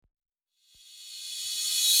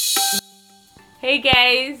Hey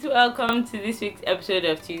guys, welcome to this week's episode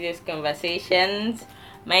of Tuesday's Conversations.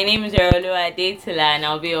 My name is Erolo Adetula and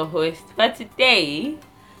I'll be your host for today.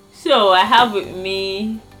 So I have with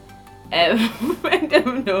me, I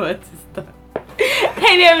don't know what to start.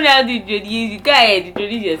 I don't know how to introduce you. Go ahead,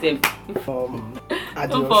 introduce yourself.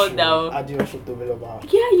 Don't fall down. Adiosho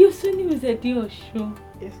Tobeloba. Yeah, your surname is Adiosho.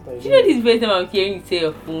 Yes, Do you know this first time I'm hearing you say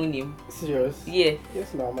your full name? Serious? Yes.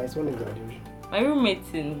 Yes, now my surname is Adiosho. My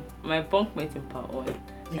roommate my bunkmate in part 1.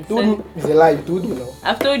 You told me, it's a lie, you told me now.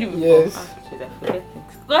 I've told you before. Yes. Should I forget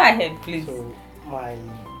things? Go ahead, please. So, my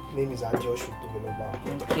name is Adiosho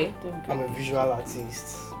Tobeloba. Okay. I'm a visual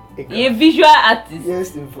artist. You're a visual artist?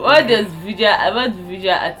 Yes. What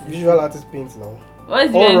visual artist? Visual artist paint now.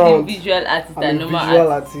 What's the visual artist and normal artist? I'm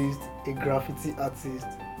a visual artist, a graffiti artist,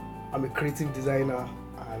 I'm a creative designer,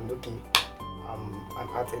 and I'm an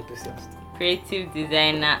art enthusiast. Creative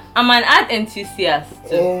designer. I'm an art enthusiast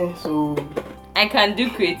too. So I can do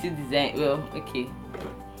creative design. Well, okay.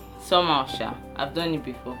 Somehow, sure. I've done it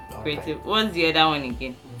before. Okay. Creative. What's the other one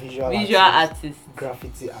again? Visual artist.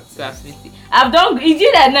 Graffiti artist. Graffiti. I've done. Is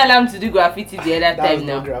it that not allowed to do graffiti the other time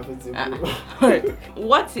now? Graffiti.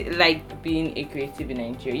 What's it like being a creative in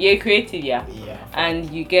Nigeria? You're a creative, yeah. Yeah. And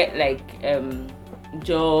you get like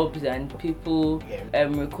jobs and people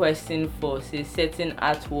requesting for say certain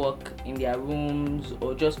artwork in their rooms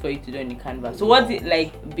or just for you to do on the canvas. So what's it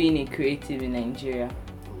like being a creative in Nigeria?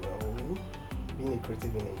 Well, being a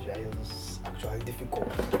creative in Nigeria is actually difficult.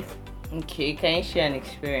 Okay, can you share an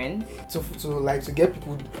experience? To get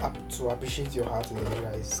people to appreciate your art in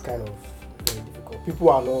Nigeria is kind of very difficult. People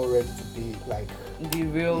are not ready to pay like the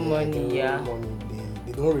real money.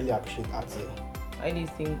 They don't really appreciate art here. Why do you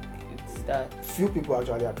think it's that? Few people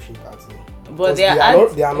actually appreciate art here. But they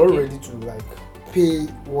are not ready to like pay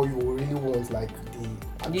what you really want, like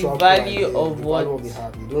the value of what value of the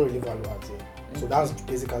art. They don't really value art here. So that's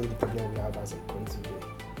basically the problem we have as a creative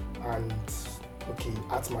here. And okay,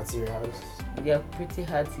 art materials. They are pretty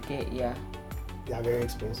hard to get, yeah. They are very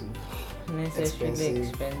expensive. Necessarily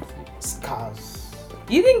expensive. Scarce.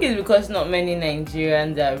 Do you think it's because not many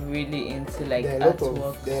Nigerians are really into like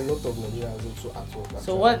artwork? There are a lot of Nigerians into artwork.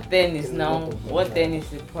 So what then is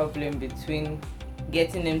the problem between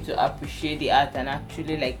getting them to appreciate the art and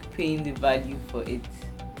actually like paying the value for it?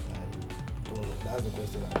 I don't know. That's the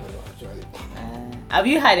question I don't know actually. Have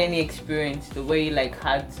you had any experience the way you like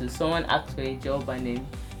someone asked for a job and then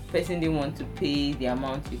the person didn't want to pay the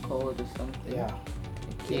amount you called or something? Yeah.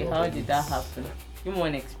 Okay, how did that happen? Give me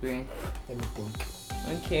one experience. Let me think.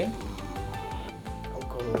 Okay.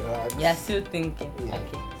 You're still thinking. Yeah.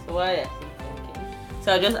 Okay. So while you're still thinking,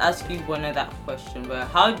 so I'll just ask you one other question. But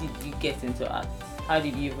how did you get into art? How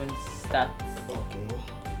did you even start? Okay.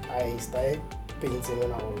 I started painting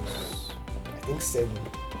when I was, I think, 7.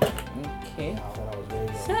 Okay. Yeah, when I was very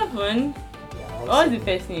young. 7? Yeah. What was the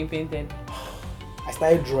first thing you painted? I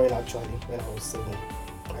started drawing actually when I was 7.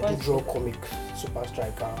 I did draw comic, Super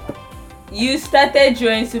Striker. You started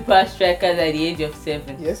drawing Super Strikers at the age of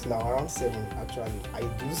 7? Yes, now around 7 actually. I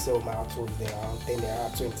do sell my artwork there around 10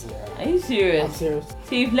 naira, 20 naira. Are you serious? I'm serious.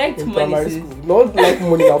 So you've liked in money primary school. Not like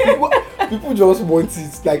money now. People just want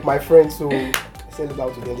it, like my friends, so I sell it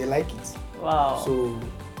out to them. They like it. Wow. So,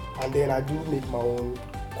 and then I do make my own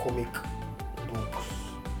comic books.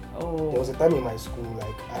 Oh. There was a time in my school,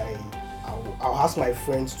 like I'll ask my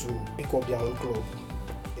friends to pick up their own club,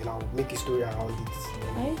 and I'll make a story around it.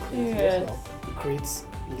 Are you serious? Create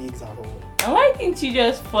leagues and all. And why didn't you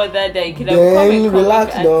just further that? You could have Then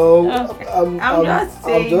relax now. Oh. I'm just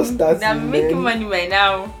saying. I'm just starting. I'm making money by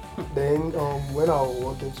now. Then when I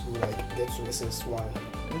wanted to like get to SS1.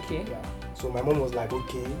 Okay. Yeah. So my mom was like,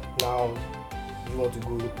 okay, now where do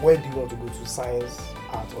you want to go to, science,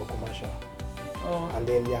 art or commercial? Oh. And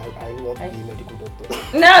then I really want to be a medical doctor.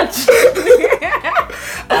 No.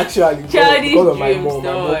 Actually, Childish because of my dreams, mom,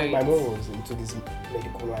 don't my mom was into this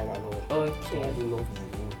medical line and all. Okay. So I do love the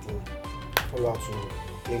whole thing. Follow out to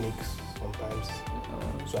clinics sometimes.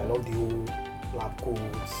 So I love the whole lab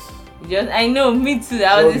coats. I know, me too.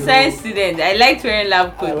 I was a science student. I liked wearing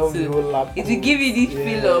lab coats I love too. the whole lab It will give you this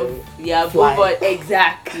feel of fly. but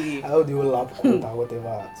exactly. I love the whole lab coat and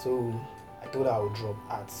whatever. So I thought I would drop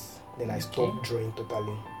arts. Then I stopped drawing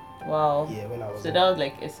totally. Wow. Yeah, when I was so that was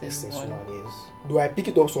like SS1. Yes. Do I pick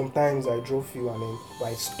it up sometimes? I draw few and then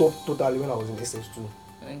I stopped totally when I was in SS2.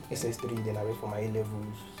 Okay. SS3, then I went for my A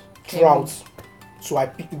levels. Throughout. So I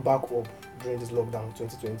picked it back up during this lockdown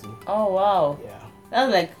 2020. Oh wow. Yeah. That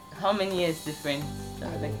was like how many years different?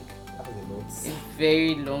 That was like a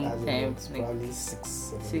very long time. Like probably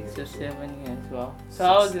 6 or 7 years. Wow. So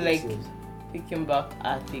how was it like? Years. picking back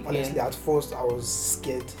art again? Honestly, at first I was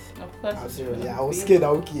scared. Of course. I'm it's serious. gonna Yeah, I was be. scared that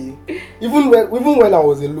okay. Even when I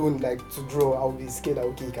was alone, like to draw, I would be scared that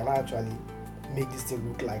okay, can I actually make this thing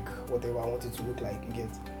look like whatever I want it to look like? You get.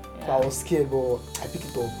 So I was scared, but I picked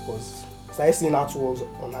it up because I started seeing artworks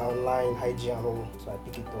online, IG and all. So I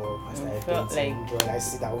picked it up. I started felt painting, drawing. I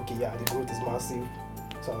see that okay, yeah, the growth is massive.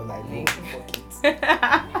 So I was like, no, Like- fuck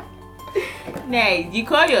it. Nice. You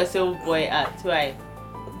call yourself boy art, why?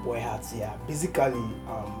 Boy hats, yeah. Basically,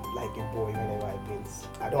 like a boy whenever I paint.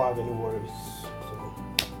 I don't have any worries.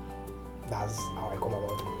 So that's how I come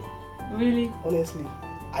about it. Really? Honestly,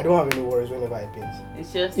 I don't have any worries whenever I paint.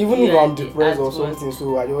 It's just Even you if I'm and the depressed or artwork. something,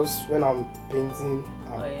 so I just when I'm painting,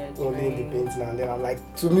 I'm Oh, yeah, only in the drawing. painting, and then I'm like,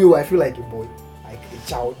 to me, I feel like a boy, like a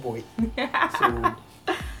child boy. So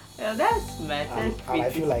Well, that's smart. and That's I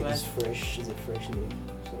pretty feel like smart. it's fresh. It's a fresh name.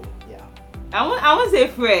 So yeah. I won't say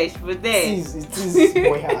fresh, but then. It is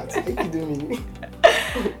boy hat. Are you kidding me?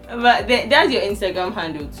 But that's your Instagram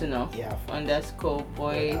handle too now. Yeah. Underscore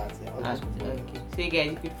boy Hat, yeah, art. underscore boy Okay. hat. So you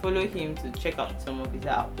guys, you could follow him to check out some of his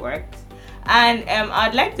artworks. And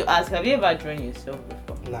I'd like to ask, have you ever drawn yourself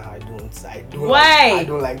before? Nah, I don't. Why? I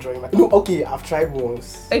don't like drawing. No, okay, I've tried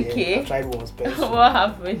once. Okay. Yeah, I've tried once. Pencil. What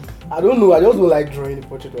happened? I don't know. I just don't like drawing a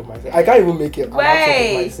portrait of myself. I can't even make an Why? artwork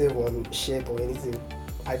of myself on shirt or anything.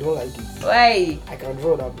 I don't like it. Why? I can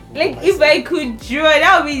draw that. Like if I could draw,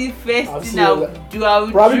 that would be the first I've thing seen I it, would do. I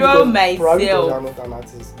would Probably draw because, Probably because myself. I'm not an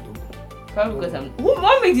artist, though. Probably because I'm.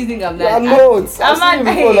 What makes you think I'm You are not? not. I've I'm seen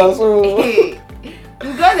you before now, so.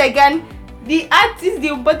 Because I can. The artist, the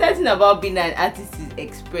important thing about being an artist is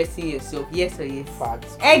expressing yourself. Yes or yes.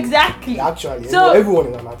 Facts. Exactly. Actually, So- everyone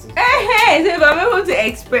is an artist. So if I'm able to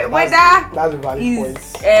express whether That's a valid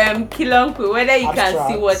is point. kilonku, whether you can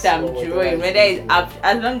see what Abstract I'm or whatever drawing, it whether is, it's yeah.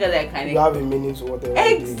 as long as I can. You have a meaning to whatever.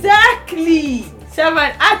 you're doing. Exactly. So I'm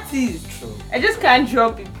an artist. True. I just can't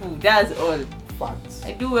draw people. That's all. Facts.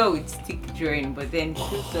 I do well with stick drawing, but then do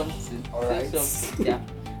something. Alright. Do something. Yeah.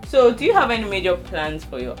 So, do you have any major plans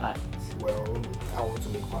for your art? Well, I want to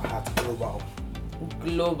make my art global.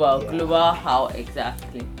 Global. Yeah. Global. How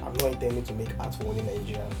exactly? I'm not intending to make art for only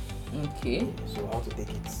Nigeria. Okay. So I want to take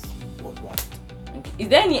it worldwide. Okay. Is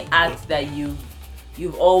there any art that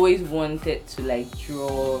you've always wanted to like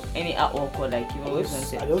draw? Any artwork or like you've always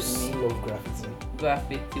wanted I just to make love graffiti.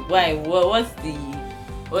 graffiti? Why? What's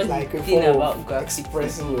Like the a thing form about of graffiti?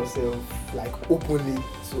 expressing yourself like openly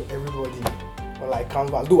to everybody on like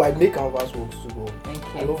canvas. Though I make canvas works too, but I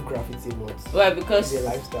Okay. love graffiti a lot. Why? Because It's a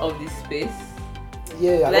lifestyle. of the space.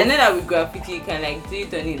 Yeah, Like, I know that with graffiti you can like do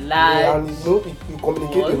it on a yeah, large. and you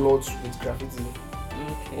communicate a wall. lot with graffiti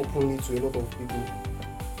Okay. openly to a lot of people.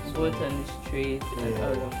 Both on the street and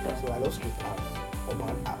all of Yeah, that. so I love street art,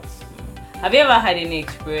 urban art. Have you ever had any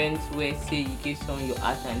experience where say you gave someone your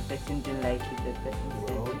art and the person didn't like it, the person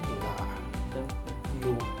Well, said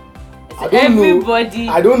no. so I don't know. everybody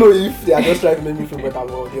I don't know if they are just trying to make me feel better,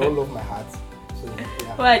 but they all love my heart. So yeah.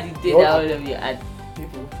 who are the day They that all- all of your art?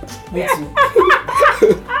 People, me too.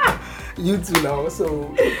 You too now.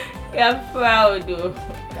 So You're proud though.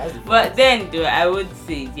 that's the But then though I would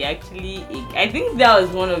say you actually I think that was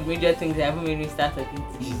one of the major things that even made me start talking to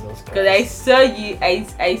you. Jesus Because I Christ. saw you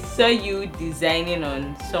I saw you designing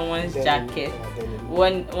on someone's Denim, jacket. yeah, denim.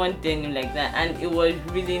 One denim like that, and it was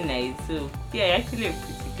really nice. So yeah, you're actually a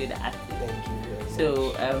pretty good artist. Thank you very much.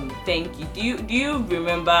 So thank you. Do you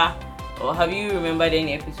remember, or have you remembered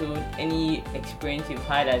any episode, any experience you've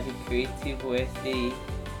had as a creative where say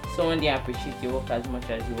someone didn't appreciate your work as much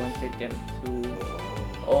as you wanted them to,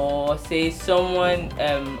 or say someone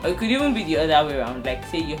or it could even be the other way around. Like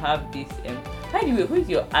say you have this by the way, who is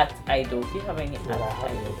your art idol? Do you have any Well, I art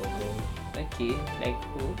have a idol? lot of them. Okay, like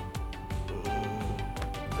who?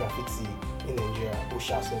 Graffiti in Nigeria,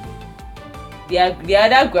 Osha 7. The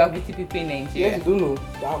other graffiti people in Yes, Nigeria. you don't know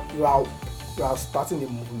that you are starting a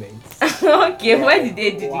movement. Okay, Yeah. where did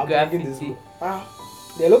they do Oh, the I'm bringing this graffiti? book.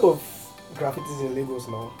 There are a lot of graffitis in Lagos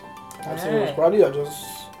now. I'm serious. Probably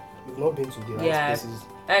you've not been to the right Yeah. places.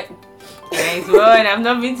 Nice one. I've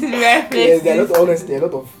not been to the right Yes, places. there are honestly a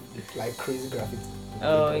lot of like crazy graffiti.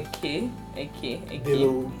 Oh, okay.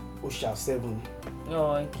 Bello, Osha 7,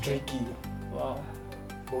 Oh, okay. Drakey, Wow.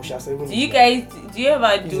 Osha 7. Do you guys? Do you ever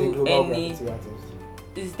He's a do global any? graffiti artist.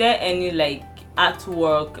 Is there any like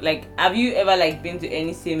artwork? Like, have you ever like been to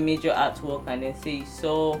any say major artwork and then say you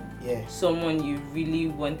saw Yeah, someone you really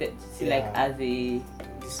wanted to see like Yeah. as a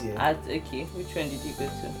this year. art? Okay, which one did you go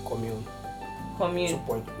to? Commune Commune.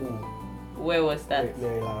 2.0, Where was that?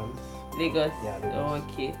 Maryland. Lagos. Yeah, Lagos. Oh,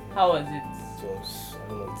 okay. How was it? It was, I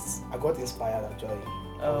don't know, I got inspired actually.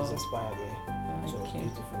 I was Oh, inspired there. So it was okay.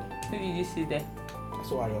 beautiful. Who did you see there? I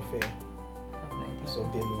saw Arion Fair. So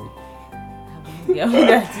Bello. Yeah,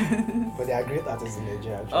 that But they are great artists in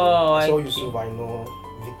Nigeria. Actually. Oh, I saw I Yusuf, I know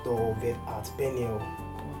Victor, Vet Art, Peniel.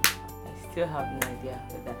 I still have no idea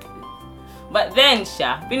what that is. But then,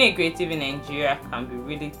 Sha, being a creative in Nigeria can be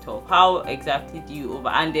really tough. How exactly do you over?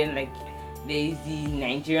 And then, like, there is the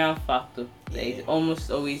Nigerian factor that is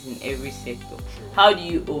almost always in every sector. True. How do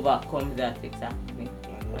you overcome that exactly?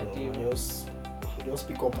 I just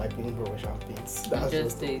pick up my paintbrush and paint. That's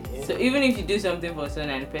Just it. it. Yeah. So even if you do something for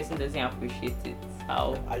someone and the person doesn't appreciate it,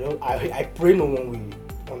 how? I pray no one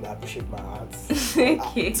will appreciate my art.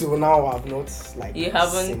 Okay. Till now, I've not like. You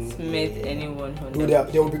haven't seen, met anyone who. No,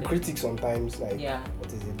 there will be critics sometimes. Like, Yeah. what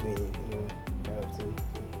is it doing? You know, kind of thing.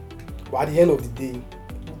 But at the end of the day,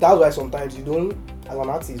 that's why sometimes you don't, as an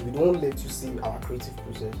artist, we don't let you see our creative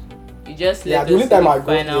process. You just Yeah, let the only us time see I the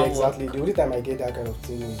go, final yeah, exactly. work. The only time I get that kind of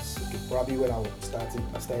thing is probably when I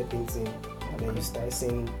started painting, and then you start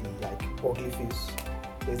seeing the like ugly face.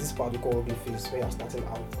 There's this part we call ugly face where you're starting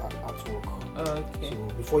artwork. Okay. So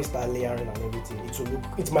before you start layering and everything,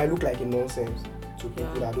 it might look like a nonsense to people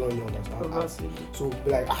Yeah. that don't really understand art. Probably. So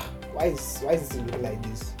be like, why is this looking like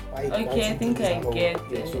this? Why can't Okay, I you do think this I and all? get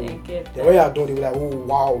Yeah, it. so I get then when that. you're done, they'll be like, oh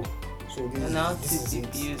wow. So this And now is to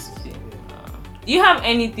it. diffuse it. Yeah. Do you have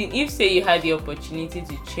anything, if say you had the opportunity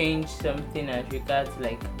to change something as regards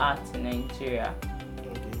like art in Nigeria,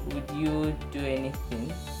 Okay. would you do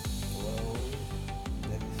anything? Well,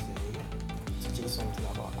 let me see. To change something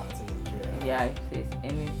about art in Nigeria. Yeah, if there's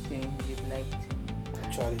anything you'd like to.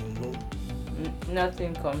 Actually, no.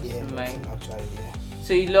 Nothing comes Yeah, to mind. actually, yeah.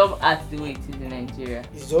 So you love art the way it is in Nigeria?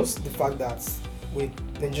 It's just the fact that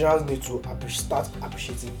Nigerians need to start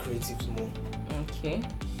appreciating creatives more. Okay.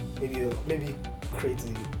 Maybe create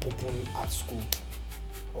an open art school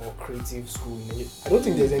or creative school in Nigeria. I don't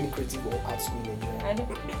think there's any creative or art school in Nigeria. I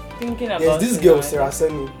don't, thinking about There's this it girl, now, Sarah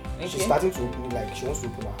Seni. Okay. She's starting to open, like, she wants to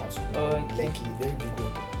open a art school. Oh, okay. Lekki, very big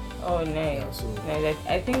one. Oh, nice. Yeah, so Nice. Like,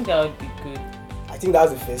 I think that would be good. I think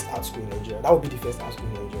that's the first art school in Nigeria. That would be the first art school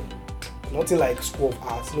in Nigeria. Nothing like school of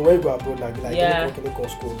art. You know, when you go abroad, like, Yeah. can you call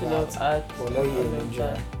school of School art? of art. But not here all in of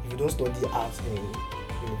Nigeria. that. If you don't study art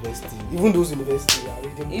in university, even those universities are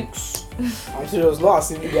reading books. I'm serious, not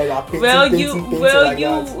as if you guys are painting, Well, painting like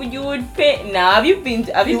that. you would pay now. Have you been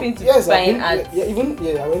to Yes, fine art? I went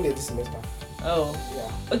there this semester. Oh,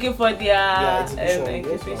 Yeah. okay, for their exhibition,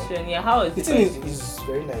 yes, exhibition. Yeah, how is The it? thing is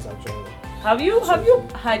very nice actually. Have you had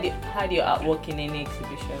your artwork in any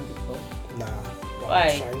exhibition before? Nah. Why?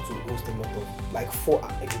 I'm trying to host a lot of like 4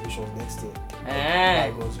 exhibitions next year. Ah,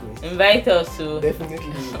 By God's grace. invite us to.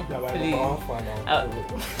 Definitely. I'm my Please. number one fan now.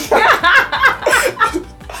 Uh,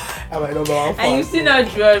 I'm my number one fan. And you still not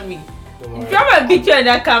draw me. Don't worry. Draw my picture on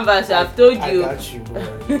that canvas. I've told I you. got you,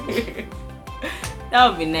 don't worry. That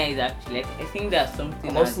would be nice actually. Like, I think that's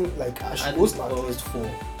something. I'm also like I should and host at for least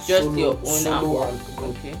 4 just your own solo artwork. and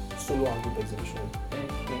group Okay. solo and group exhibition.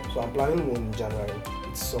 Okay. So I'm planning one in January.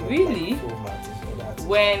 It's some Really? like film artists or that.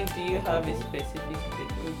 When do you Like have a couple. specific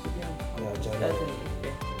date? Yeah, That's January. an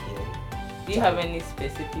okay. Yeah. Do you have any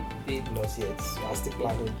specific date? Not yet. I'm still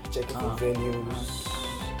planning, checking for Ah. venues.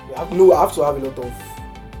 I have to have a lot of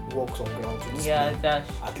works on ground to display. Yeah, that's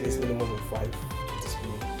At least true. minimum of 5 to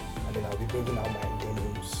display. And then I'll be bringing out my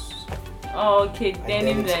denims. Oh, okay, And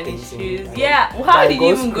denims then and it's painting, issues. and Yeah, then how my did you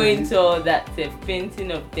God's even go grace. into all that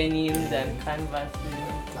painting of denims and canvases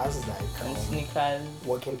That's like and sneakers?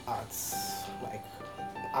 working arts, like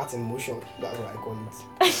art in motion. That's what I call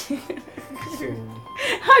it. So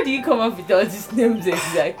How do you come up with all these names I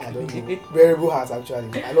don't exactly? know. Wearable hats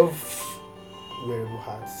actually. I love wearable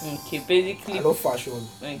hats. Okay, basically. I love fashion.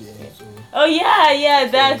 Okay. Yeah, so Oh yeah,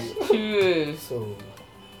 that's true. so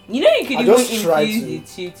You know, you could I even just try infuse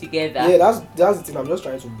to- the two together. yeah, that's the thing. I'm just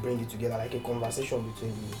trying to bring it together, like a conversation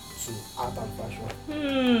between the two, art and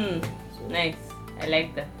fashion. So, Nice. I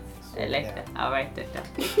like that. so, I like yeah. that. I'll write that down.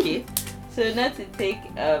 Okay. So not to take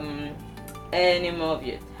any more of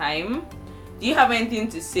your time, do you have anything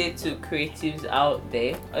to say to creatives out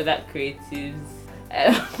there, or that creatives?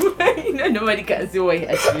 You know, nobody can see what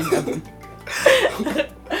you're doing.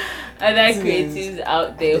 Other creatives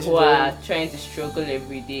out there they who should are trying to struggle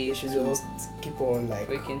every day They should to just keep on like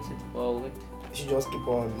break into the forward. they should just keep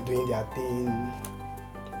on doing their thing,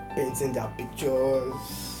 painting their pictures,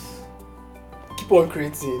 keep on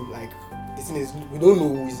creating. Like the thing is, we don't know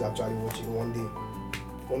who is actually watching.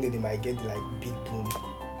 One day they might get like big boom.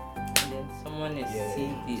 And then someone is Yeah,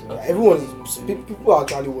 seeing the so awesome everyone thing is you do. people are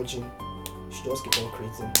actually watching. You should just keep on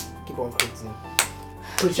creating,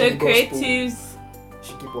 preaching So the gospel. creatives,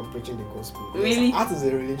 Should keep on preaching the gospel. Really? Yes, art is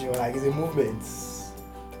a religion, like it's a movement,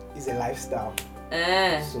 it's a lifestyle.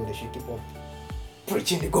 So they should keep on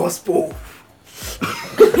preaching the gospel.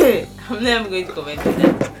 I'm never going to comment on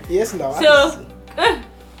that. Yes, now. So,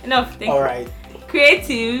 enough. Thank all you. right.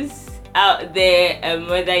 Creatives out there,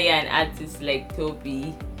 whether you're an artist like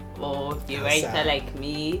Toby, or you're a writer like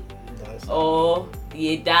me, or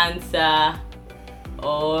you're a dancer,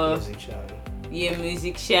 or you're a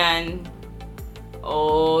musician,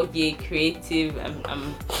 or you're creative.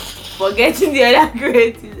 I'm forgetting the other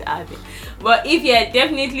creatives out there. But if you're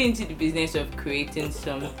definitely into the business of creating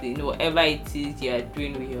something, whatever it is you're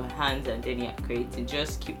doing with your hands and then you're creating,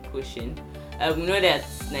 just keep pushing. We know that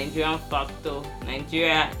Nigerian factor,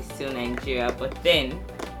 Nigeria is still Nigeria, but then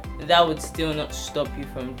that would still not stop you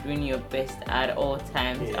from doing your best at all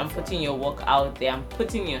times and putting your work out there and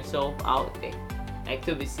putting yourself out there. Like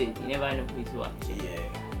Toby said, you never know who's watching.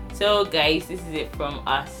 So guys, this is it from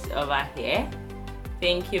us over here.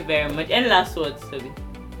 Thank you very much. Any last words, Toby?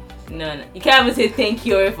 No. You can't even say thank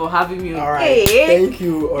you for having me. All right. Hey. Thank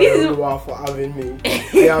you, Oreoluwa, for having me.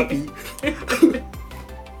 I'm happy.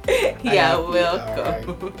 Yeah,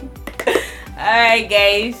 welcome. Alright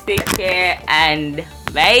guys, take care and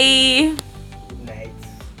bye. Good night.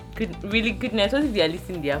 Really good night. What if you are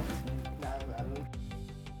listening there?